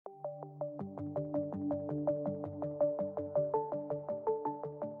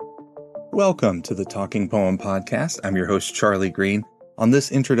Welcome to the Talking Poem Podcast. I'm your host, Charlie Green. On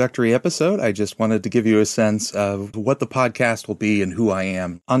this introductory episode, I just wanted to give you a sense of what the podcast will be and who I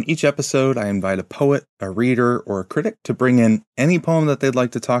am. On each episode, I invite a poet, a reader, or a critic to bring in any poem that they'd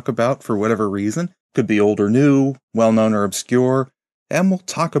like to talk about for whatever reason. Could be old or new, well-known or obscure. And we'll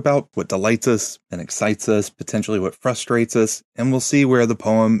talk about what delights us and excites us, potentially what frustrates us, and we'll see where the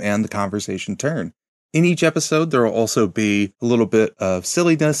poem and the conversation turn. In each episode, there will also be a little bit of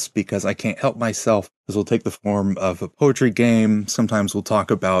silliness because I can't help myself. This will take the form of a poetry game. Sometimes we'll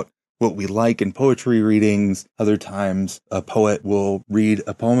talk about what we like in poetry readings. Other times, a poet will read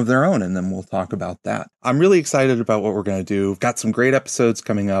a poem of their own, and then we'll talk about that. I'm really excited about what we're going to do. We've got some great episodes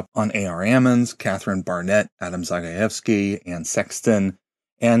coming up on A.R. Ammons, Catherine Barnett, Adam Zagajewski, Anne Sexton,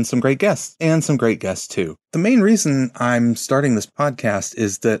 and some great guests too. The main reason I'm starting this podcast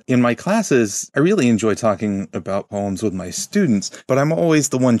is that in my classes, I really enjoy talking about poems with my students, but I'm always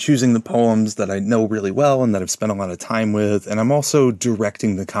the one choosing the poems that I know really well and that I've spent a lot of time with, and I'm also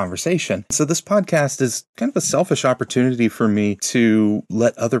directing the conversation. So this podcast is kind of a selfish opportunity for me to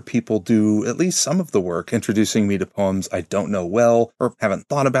let other people do at least some of the work, introducing me to poems I don't know well or haven't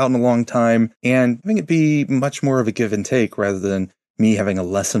thought about in a long time, and having it be much more of a give and take rather than me having a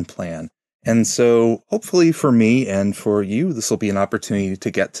lesson plan. And so hopefully for me and for you, this will be an opportunity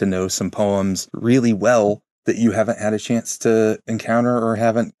to get to know some poems really well that you haven't had a chance to encounter or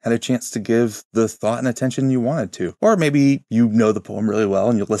haven't had a chance to give the thought and attention you wanted to. Or maybe you know the poem really well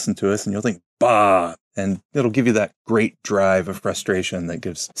and you'll listen to us and you'll think, bah, and it'll give you that great drive of frustration that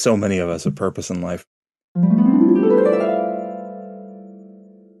gives so many of us a purpose in life.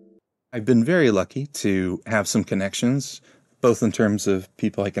 I've been very lucky to have some connections, both in terms of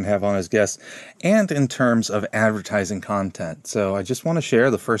people I can have on as guests and in terms of advertising content. So I just want to share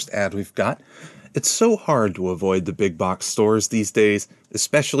the first ad we've got. It's so hard to avoid the big box stores these days,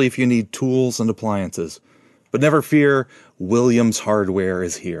 especially if you need tools and appliances. But never fear, Williams Hardware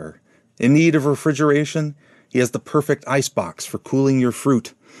is here. In need of refrigeration? He has the perfect ice box for cooling your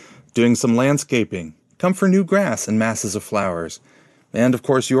fruit. Doing some landscaping? Come for new grass and masses of flowers. And of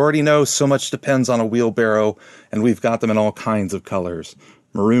course, you already know so much depends on a wheelbarrow, and we've got them in all kinds of colors.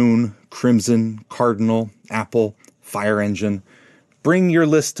 Maroon, crimson, cardinal, apple, fire engine. Bring your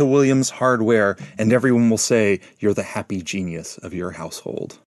list to Williams Hardware, and everyone will say you're the happy genius of your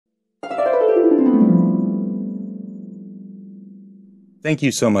household. Thank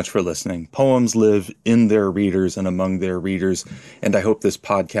you so much for listening. Poems live in their readers and among their readers, and I hope this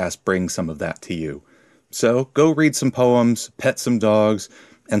podcast brings some of that to you. So go read some poems, pet some dogs,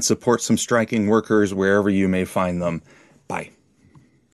 and support some striking workers wherever you may find them.